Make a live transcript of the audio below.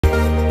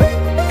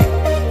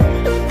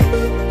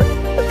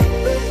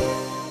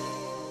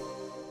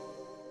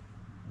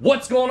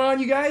What's going on,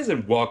 you guys,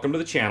 and welcome to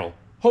the channel.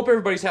 Hope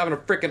everybody's having a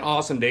freaking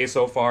awesome day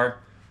so far.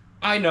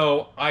 I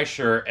know I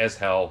sure as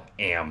hell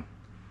am.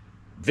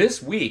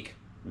 This week,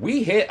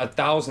 we hit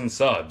 1,000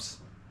 subs.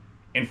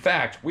 In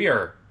fact, we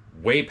are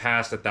way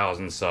past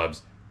 1,000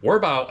 subs. We're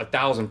about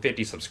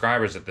 1,050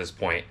 subscribers at this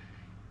point.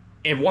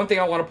 And one thing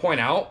I want to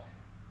point out,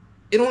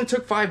 it only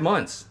took 5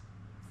 months.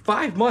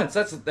 5 months,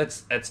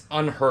 that's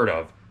unheard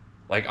of.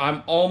 Like,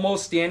 I'm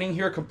almost standing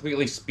here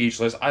completely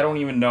speechless. I don't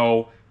even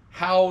know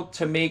how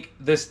to make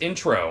this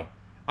intro.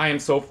 I am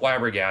so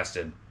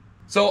flabbergasted.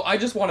 So I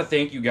just want to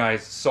thank you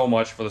guys so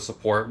much for the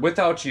support.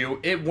 Without you,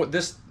 it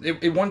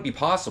wouldn't be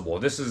possible.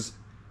 This is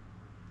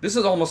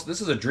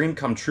a dream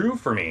come true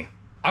for me.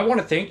 I want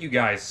to thank you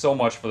guys so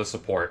much for the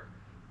support.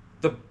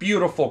 The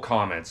beautiful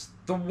comments,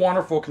 the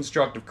wonderful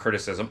constructive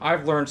criticism.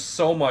 I've learned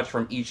so much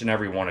from each and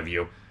every one of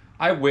you.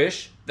 I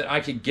wish that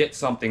I could get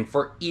something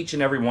for each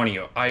and every one of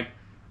you. I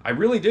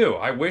really do.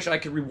 I wish I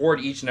could reward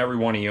each and every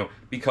one of you,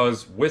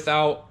 because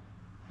without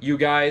you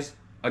guys,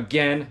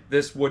 again,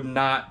 this would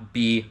not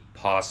be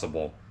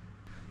possible.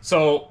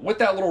 So with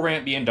that little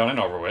rant being done and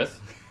over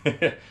with,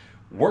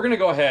 we're gonna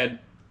go ahead,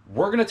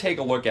 we're gonna take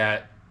a look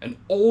at an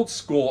old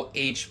school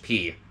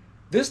HP.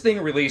 This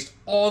thing released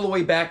all the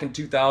way back in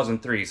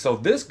 2003, so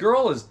this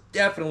girl is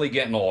definitely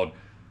getting old.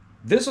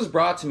 This was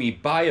brought to me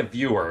by a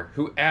viewer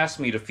who asked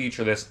me to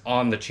feature this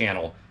on the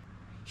channel.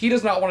 He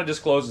does not want to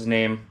disclose his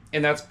name,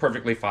 and that's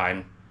perfectly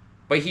fine.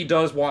 But he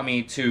does want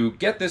me to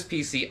get this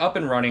PC up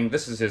and running.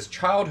 This is his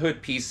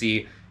childhood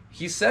PC.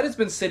 He said it's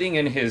been sitting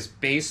in his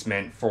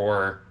basement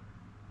for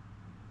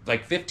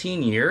like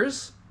 15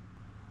 years.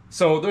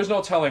 So there's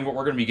no telling what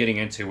we're going to be getting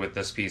into with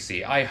this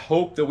PC. I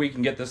hope that we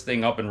can get this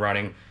thing up and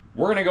running.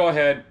 We're going to go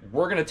ahead,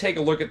 we're going to take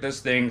a look at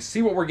this thing,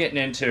 see what we're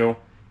getting into,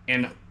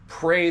 and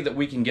pray that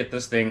we can get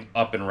this thing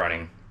up and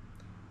running.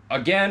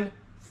 Again,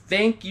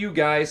 thank you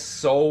guys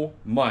so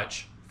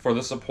much for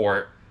the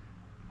support.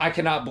 I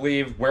cannot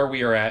believe where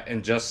we are at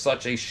in just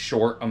such a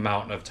short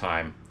amount of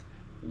time.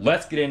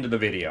 Let's get into the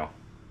video.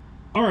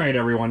 Alright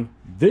everyone,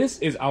 this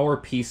is our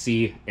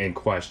PC in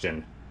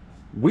question.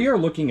 We are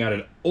looking at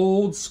an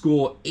old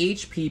school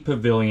HP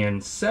Pavilion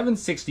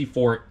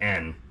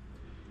 764N.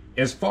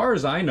 As far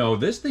as I know,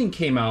 this thing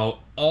came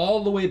out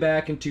all the way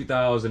back in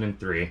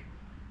 2003.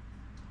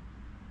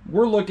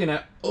 We're looking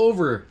at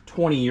over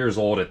 20 years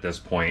old at this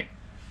point,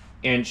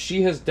 and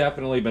she has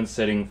definitely been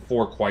sitting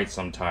for quite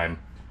some time.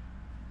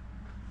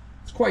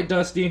 It's quite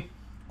dusty,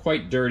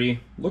 quite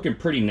dirty, looking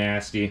pretty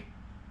nasty.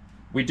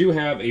 We do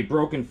have a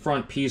broken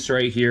front piece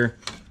right here,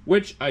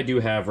 which I do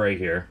have right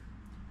here.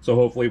 So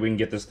hopefully we can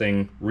get this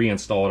thing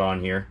reinstalled on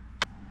here.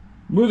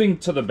 Moving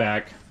to the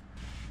back,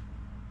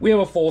 we have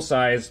a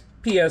full-size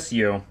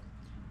PSU,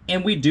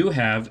 and we do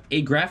have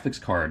a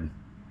graphics card.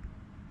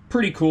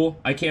 Pretty cool.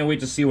 I can't wait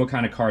to see what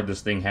kind of card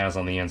this thing has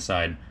on the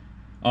inside.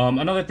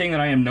 Another thing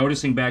that I am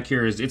noticing back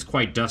here is it's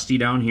quite dusty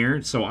down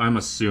here, so I'm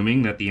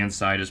assuming that the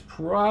inside is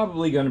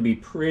probably going to be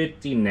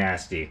pretty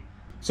nasty.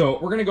 So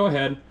we're going to go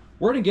ahead,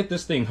 we're going to get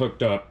this thing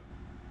hooked up,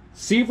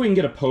 see if we can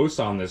get a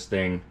post on this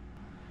thing,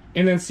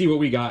 and then see what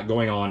we got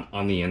going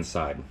on the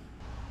inside.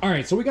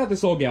 Alright, so we got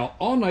this old gal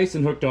all nice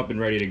and hooked up and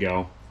ready to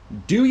go.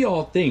 Do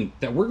y'all think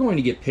that we're going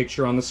to get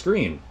picture on the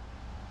screen?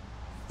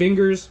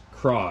 Fingers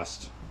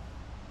crossed.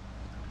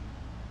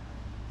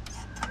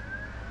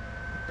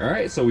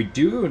 Alright, so we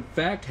do in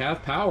fact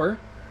have power.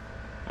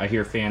 I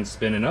hear fans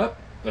spinning up.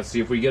 Let's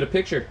see if we get a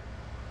picture.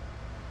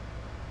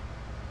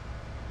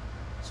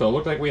 So it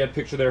looked like we had a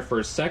picture there for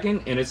a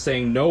second, and it's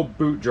saying no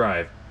boot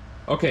drive.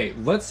 Okay,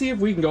 let's see if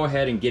we can go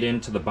ahead and get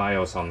into the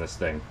BIOS on this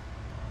thing.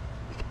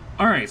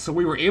 Alright, so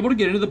we were able to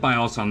get into the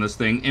BIOS on this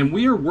thing, and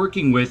we are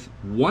working with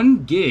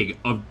 1 gig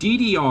of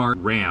DDR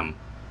Ram.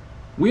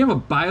 We have a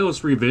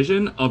BIOS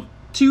revision of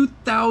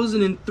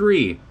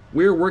 2003.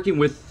 We're working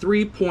with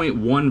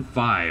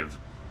 3.15.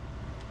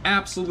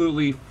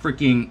 Absolutely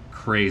freaking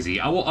crazy.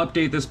 I will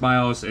update this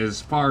BIOS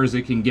as far as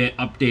it can get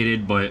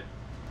updated, but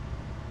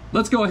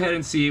let's go ahead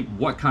and see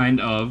what kind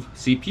of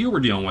CPU we're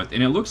dealing with.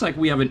 And it looks like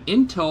we have an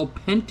Intel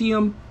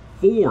Pentium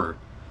 4.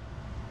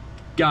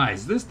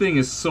 Guys, this thing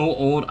is so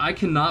old. I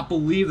cannot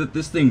believe that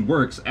this thing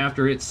works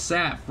after it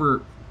sat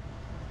for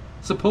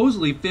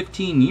supposedly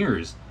 15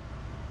 years.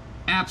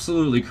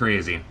 Absolutely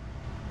crazy.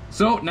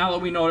 So now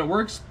that we know it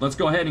works, let's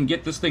go ahead and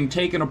get this thing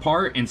taken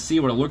apart and see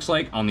what it looks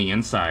like on the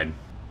inside.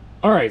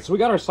 Alright, so we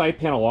got our side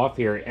panel off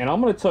here, and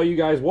I'm going to tell you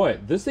guys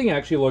what, this thing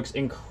actually looks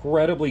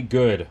incredibly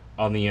good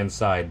on the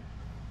inside.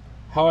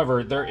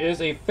 However, there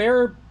is a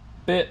fair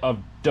bit of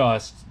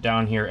dust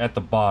down here at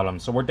the bottom,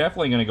 so we're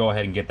definitely going to go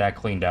ahead and get that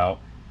cleaned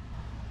out.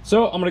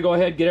 So I'm going to go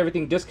ahead, get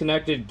everything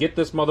disconnected, get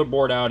this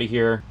motherboard out of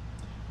here,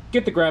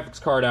 get the graphics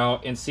card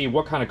out, and see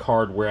what kind of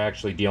card we're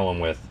actually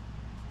dealing with.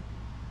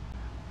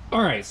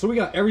 Alright, so we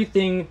got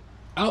everything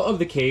out of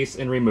the case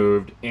and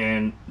removed,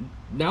 and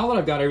now that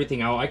I've got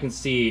everything out, I can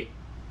see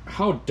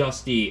how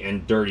dusty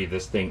and dirty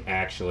this thing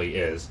actually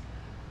is.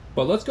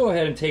 But let's go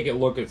ahead and take a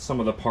look at some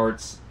of the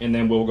parts, and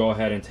then we'll go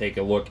ahead and take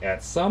a look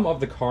at some of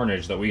the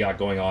carnage that we got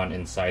going on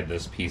inside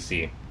this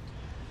PC.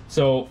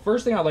 So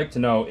first thing I'd like to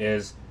know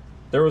is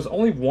there was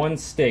only one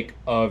stick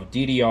of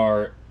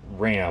DDR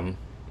RAM.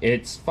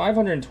 It's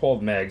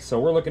 512 megs, so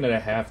we're looking at a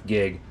half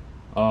gig.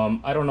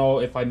 I don't know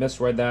if I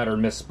misread that or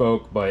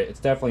misspoke, but it's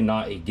definitely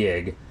not a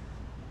gig.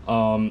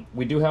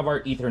 We do have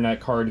our Ethernet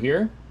card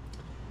here.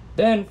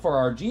 Then for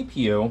our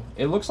GPU,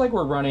 it looks like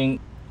we're running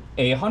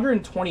a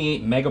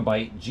 128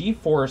 megabyte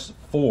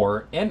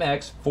GeForce4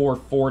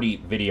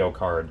 MX440 video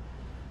card.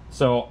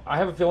 So I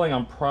have a feeling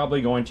I'm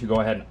probably going to go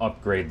ahead and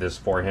upgrade this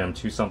for him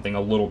to something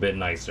a little bit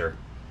nicer.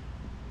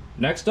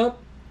 Next up,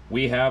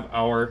 we have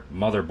our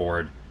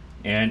motherboard.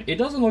 And it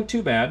doesn't look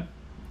too bad.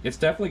 It's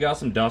definitely got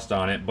some dust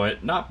on it,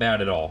 but not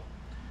bad at all.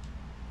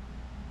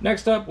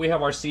 Next up, we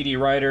have our CD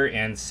writer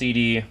and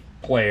CD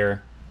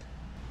player.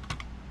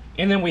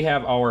 And then we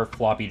have our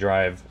floppy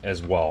drive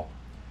as well.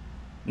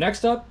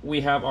 Next up,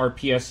 we have our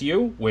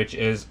PSU, which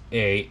is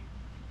a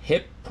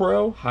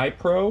HIPRO,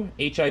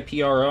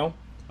 HIPRO,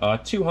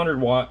 200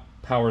 watt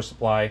power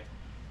supply.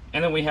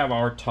 And then we have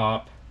our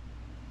top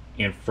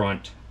and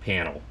front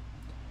panel.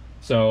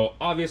 So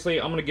obviously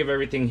I'm gonna give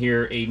everything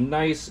here a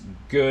nice,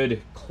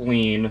 good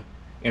clean,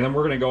 and then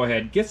we're gonna go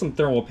ahead, get some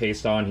thermal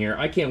paste on here.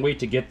 I can't wait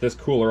to get this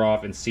cooler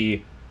off and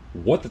see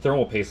what the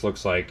thermal paste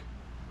looks like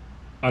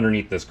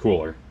underneath this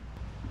cooler.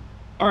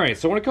 All right,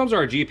 so when it comes to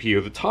our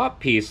GPU, the top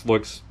piece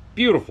looks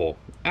beautiful,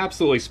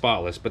 absolutely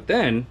spotless. But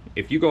then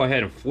if you go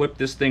ahead and flip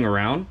this thing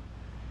around,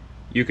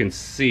 you can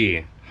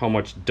see how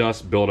much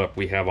dust buildup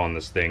we have on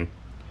this thing.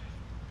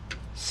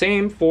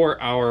 Same for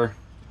our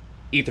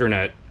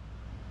Ethernet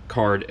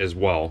card as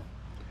well.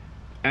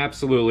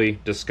 Absolutely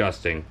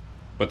disgusting.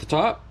 But the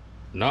top,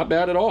 not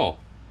bad at all.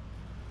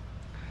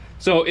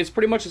 So it's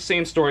pretty much the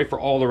same story for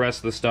all the rest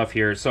of the stuff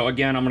here. So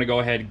again, I'm gonna go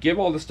ahead, give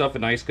all this stuff a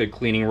nice good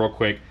cleaning real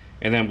quick,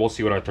 and then we'll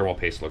see what our thermal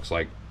paste looks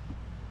like.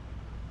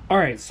 All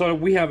right, so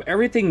we have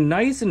everything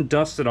nice and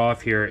dusted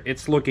off here.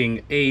 It's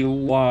looking a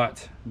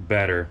lot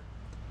better.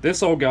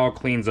 This old gal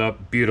cleans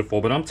up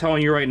beautiful, but I'm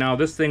telling you right now,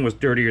 this thing was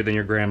dirtier than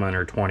your grandma in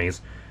her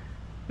 20s.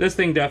 This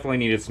thing definitely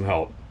needed some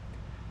help.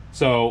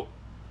 So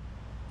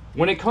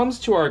when it comes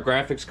to our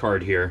graphics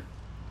card here,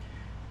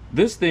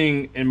 this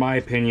thing, in my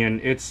opinion,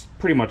 it's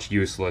pretty much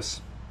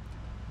useless.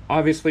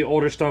 Obviously,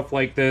 older stuff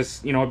like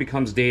this, you know, it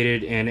becomes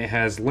dated and it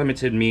has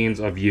limited means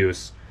of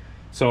use.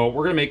 So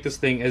we're gonna make this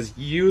thing as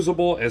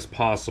usable as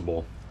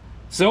possible.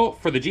 So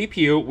for the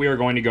GPU, we are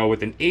going to go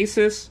with an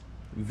Asus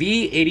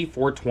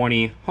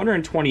V8420,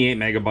 128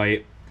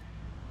 megabyte.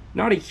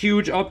 Not a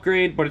huge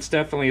upgrade, but it's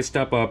definitely a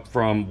step up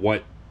from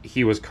what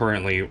he was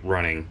currently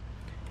running.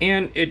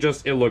 And it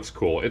looks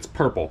cool. It's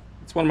purple.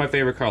 It's one of my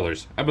favorite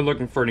colors. I've been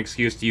looking for an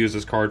excuse to use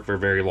this card for a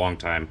very long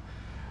time.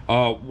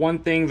 One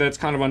thing that's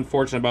kind of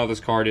unfortunate about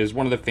this card is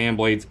one of the fan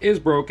blades is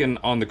broken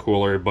on the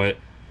cooler, but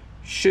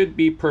should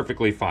be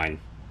perfectly fine.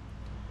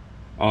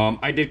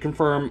 I did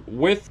confirm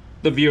with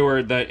the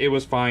viewer that it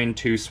was fine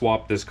to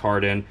swap this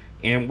card in,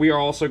 and we are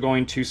also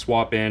going to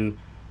swap in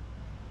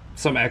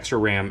some extra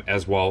RAM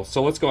as well.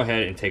 So let's go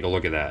ahead and take a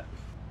look at that.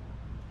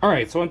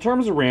 Alright, so in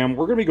terms of RAM,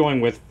 we're going to be going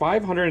with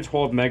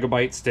 512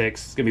 megabyte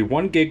sticks. It's going to be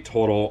 1 gig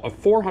total of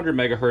 400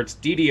 megahertz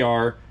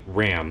DDR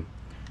RAM.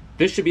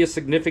 This should be a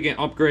significant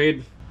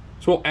upgrade,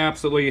 so will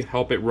absolutely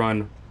help it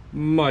run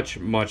much,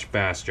 much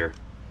faster.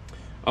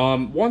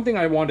 One thing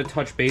I wanted to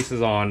touch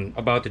bases on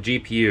about the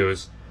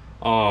GPUs,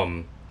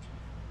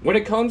 when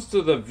it comes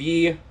to the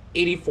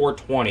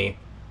V8420,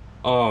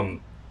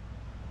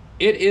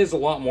 it is a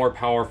lot more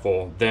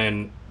powerful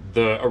than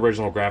the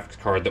original graphics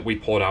card that we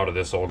pulled out of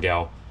this old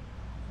gal.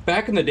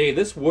 Back in the day,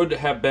 this would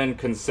have been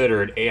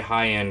considered a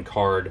high-end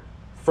card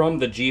from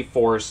the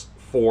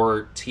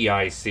GeForce4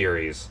 Ti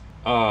series.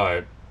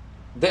 The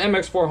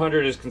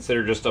MX400 is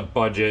considered just a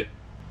budget,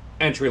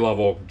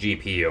 entry-level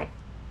GPU.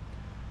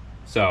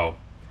 So,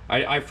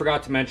 I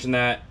forgot to mention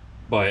that,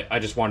 but I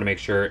just wanted to make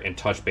sure and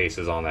touch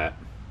bases on that.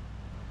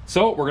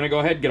 So, we're going to go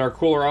ahead and get our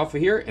cooler off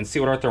of here and see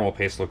what our thermal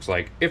paste looks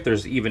like, if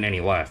there's even any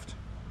left.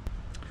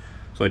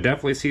 So I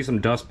definitely see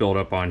some dust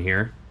buildup on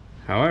here.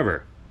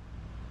 However,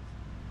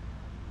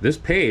 this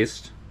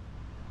paste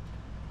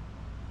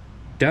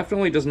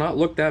definitely does not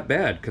look that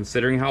bad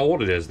considering how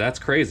old it is. That's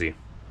crazy.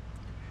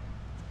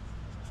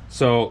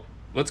 So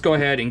let's go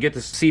ahead and get the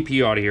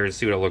CPU out of here and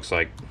see what it looks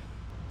like.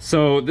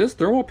 So this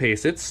thermal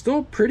paste, it's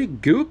still pretty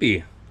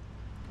goopy.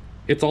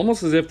 It's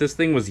almost as if this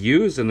thing was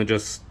used and then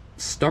just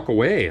stuck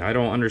away. I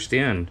don't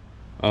understand.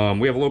 We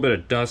have a little bit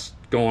of dust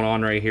going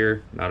on right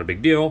here. Not a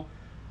big deal.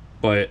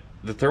 But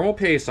the thermal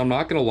paste, I'm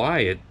not gonna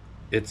lie,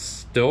 it's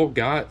still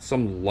got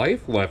some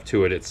life left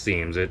to it, it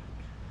seems.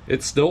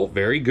 It's still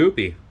very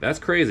goopy. That's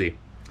crazy.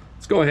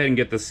 Let's go ahead and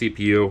get the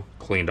CPU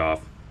cleaned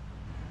off.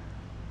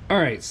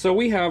 Alright, so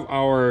we have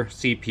our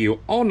CPU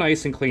all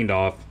nice and cleaned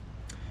off.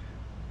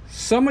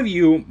 Some of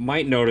you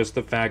might notice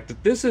the fact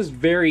that this is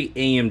very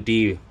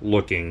AMD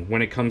looking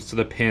when it comes to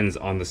the pins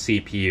on the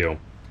CPU.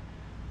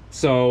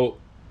 So,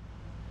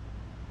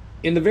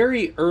 in the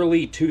very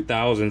early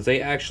 2000s,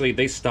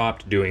 they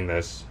stopped doing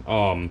this.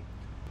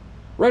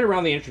 Right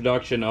around the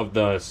introduction of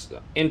the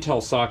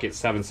Intel Socket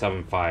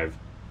 775.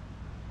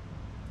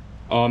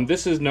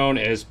 This is known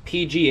as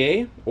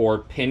PGA, or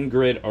Pin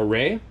Grid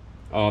Array.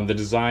 The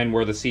design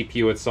where the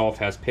CPU itself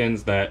has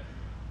pins that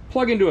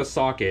plug into a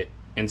socket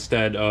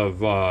instead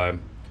of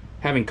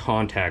having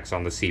contacts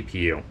on the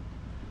CPU.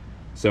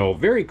 So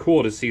very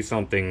cool to see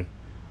something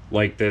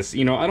like this.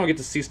 You know, I don't get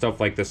to see stuff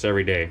like this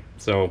every day,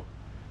 so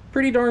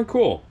pretty darn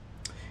cool.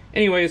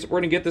 Anyways, we're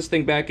gonna get this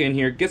thing back in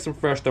here, get some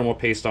fresh thermal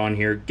paste on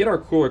here, get our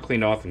cooler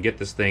cleaned off, and get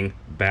this thing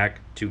back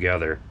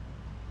together.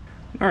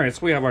 Alright,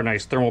 so we have our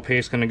nice thermal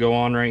paste gonna go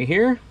on right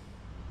here.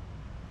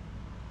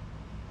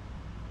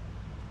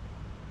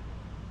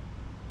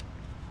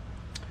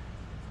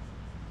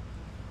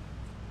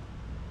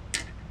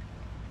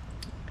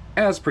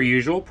 As per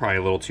usual, probably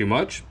a little too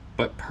much,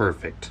 but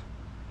perfect.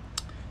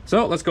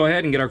 So let's go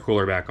ahead and get our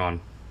cooler back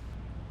on.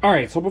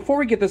 Alright, so before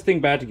we get this thing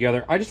back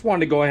together, I just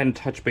wanted to go ahead and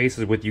touch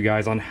bases with you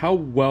guys on how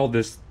well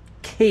this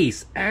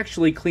case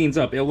actually cleans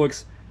up. It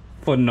looks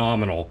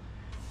phenomenal.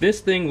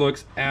 This thing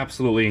looks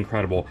absolutely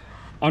incredible.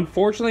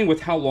 Unfortunately, with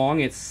how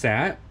long it's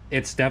sat,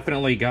 it's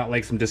definitely got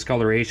like some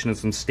discoloration and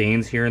some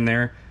stains here and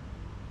there.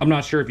 I'm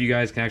not sure if you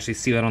guys can actually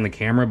see that on the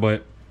camera,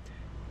 but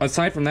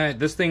aside from that,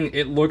 this thing,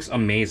 it looks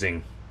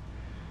amazing.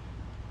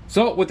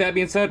 So with that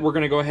being said, we're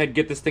going to go ahead and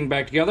get this thing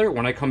back together.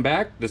 When I come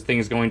back, this thing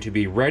is going to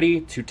be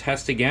ready to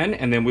test again,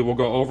 and then we will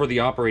go over the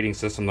operating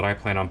system that I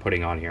plan on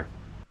putting on here.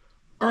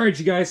 Alright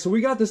you guys, so we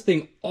got this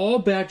thing all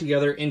back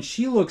together, and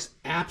she looks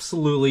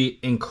absolutely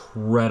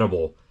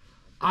incredible.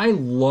 I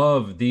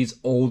love these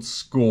old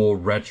school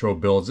retro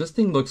builds. This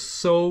thing looks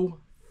so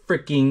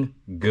freaking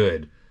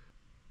good.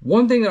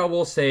 One thing that I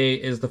will say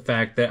is the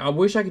fact that I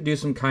wish I could do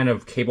some kind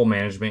of cable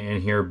management in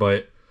here,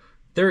 but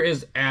there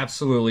is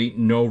absolutely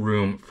no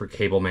room for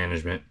cable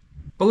management.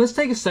 But let's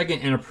take a second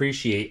and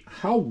appreciate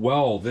how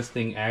well this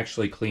thing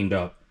actually cleaned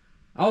up.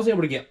 I was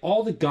able to get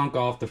all the gunk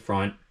off the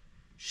front.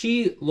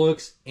 She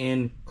looks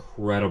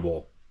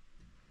incredible.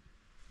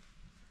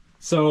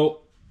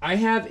 So I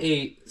have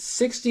a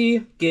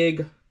 60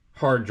 gig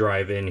hard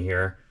drive in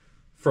here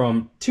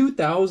from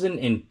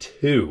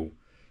 2002,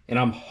 and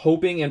I'm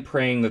hoping and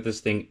praying that this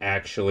thing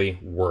actually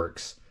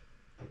works.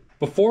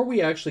 Before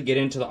we actually get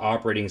into the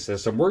operating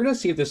system, we're going to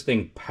see if this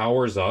thing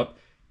powers up.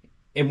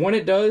 And when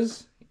it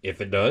does,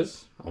 if it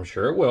does, I'm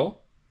sure it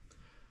will,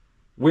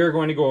 we're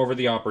going to go over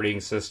the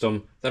operating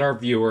system that our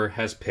viewer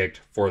has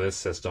picked for this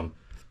system.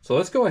 So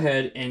let's go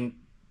ahead and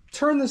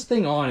turn this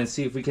thing on and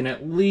see if we can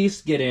at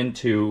least get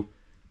into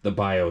the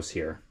BIOS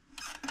here.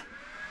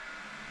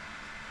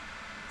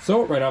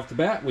 So right off the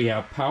bat, we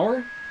have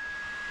power.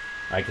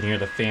 I can hear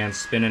the fan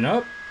spinning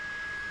up.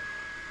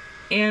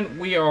 And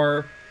we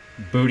are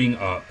booting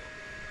up.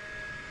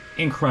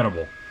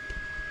 Incredible.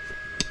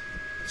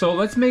 So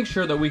let's make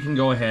sure that we can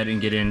go ahead and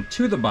get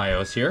into the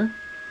BIOS here.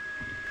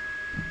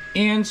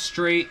 And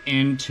straight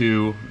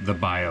into the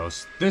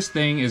BIOS. This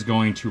thing is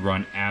going to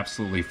run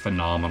absolutely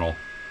phenomenal.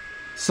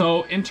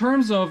 So in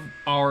terms of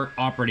our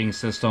operating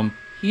system,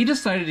 he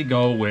decided to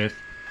go with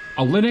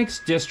a Linux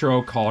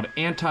distro called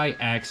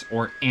AntiX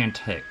or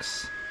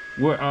AntiX.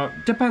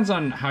 Depends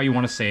on how you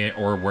want to say it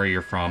or where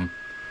you're from.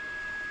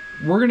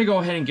 We're going to go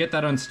ahead and get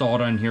that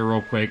installed on here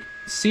real quick.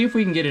 See if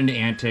we can get into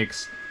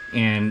AntiX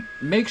and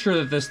make sure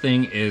that this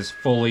thing is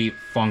fully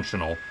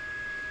functional.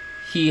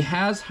 He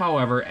has,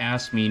 however,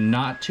 asked me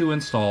not to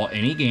install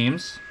any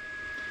games.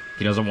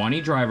 He doesn't want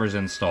any drivers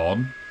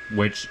installed,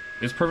 which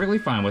is perfectly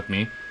fine with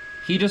me.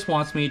 He just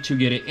wants me to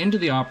get it into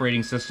the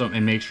operating system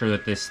and make sure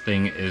that this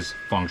thing is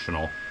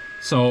functional.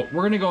 So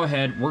we're going to go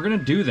ahead, we're going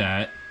to do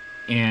that,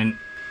 and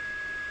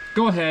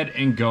go ahead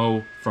and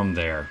go from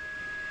there.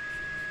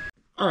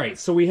 Alright,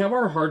 so we have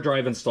our hard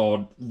drive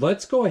installed.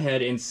 Let's go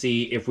ahead and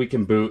see if we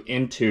can boot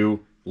into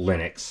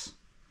Linux.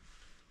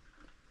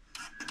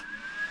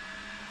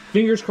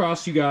 Fingers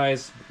crossed, you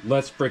guys.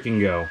 Let's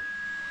frickin' go.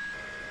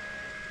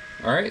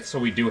 Alright, so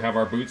we do have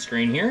our boot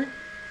screen here.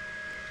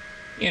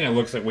 And it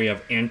looks like we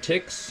have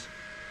AntiX.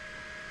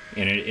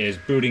 And it is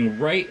booting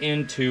right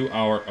into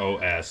our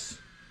OS.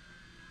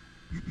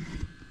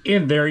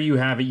 And there you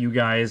have it, you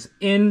guys.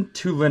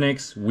 Into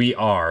Linux we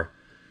are.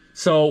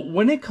 So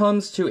when it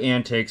comes to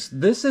AntiX,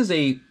 this is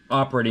a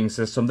operating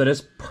system that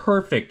is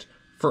perfect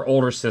for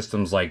older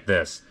systems like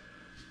this.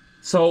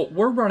 So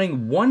we're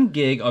running 1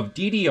 gig of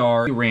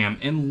DDR Ram,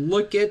 and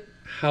look at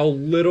how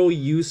little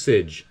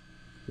usage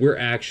we're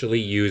actually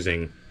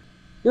using.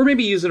 We're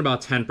maybe using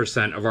about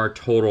 10% of our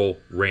total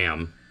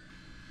RAM.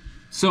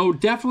 So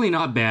definitely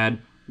not bad.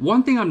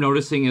 One thing I'm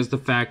noticing is the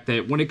fact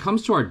that when it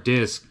comes to our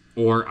disk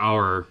or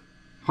our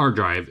hard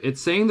drive, it's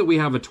saying that we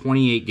have a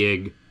 28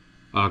 gig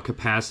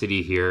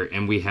capacity here,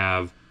 and we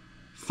have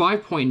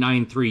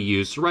 5.93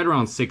 used, so right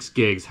around 6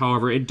 gigs.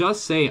 However, it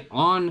does say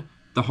on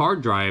the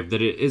hard drive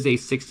that it is a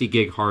 60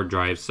 gig hard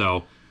drive,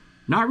 so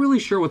not really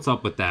sure what's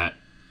up with that.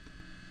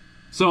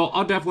 So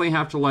I'll definitely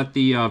have to let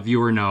the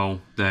viewer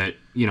know that,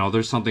 you know,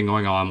 there's something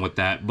going on with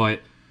that,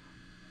 but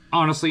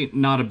honestly,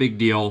 not a big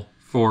deal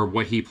for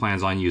what he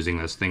plans on using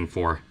this thing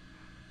for.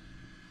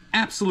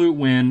 Absolute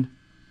win.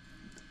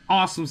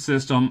 Awesome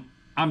system.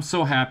 I'm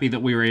so happy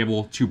that we were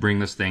able to bring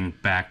this thing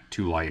back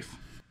to life.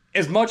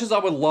 As much as I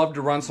would love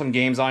to run some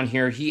games on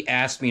here, he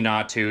asked me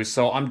not to,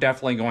 so I'm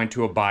definitely going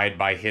to abide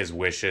by his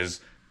wishes.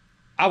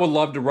 I would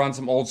love to run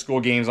some old school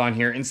games on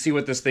here and see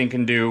what this thing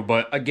can do,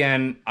 but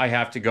again, I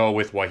have to go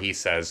with what he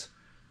says.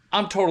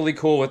 I'm totally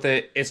cool with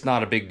it. It's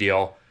not a big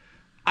deal.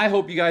 I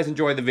hope you guys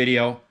enjoyed the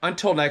video.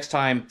 Until next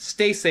time,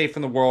 stay safe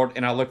in the world,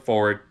 and I look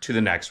forward to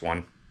the next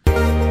one.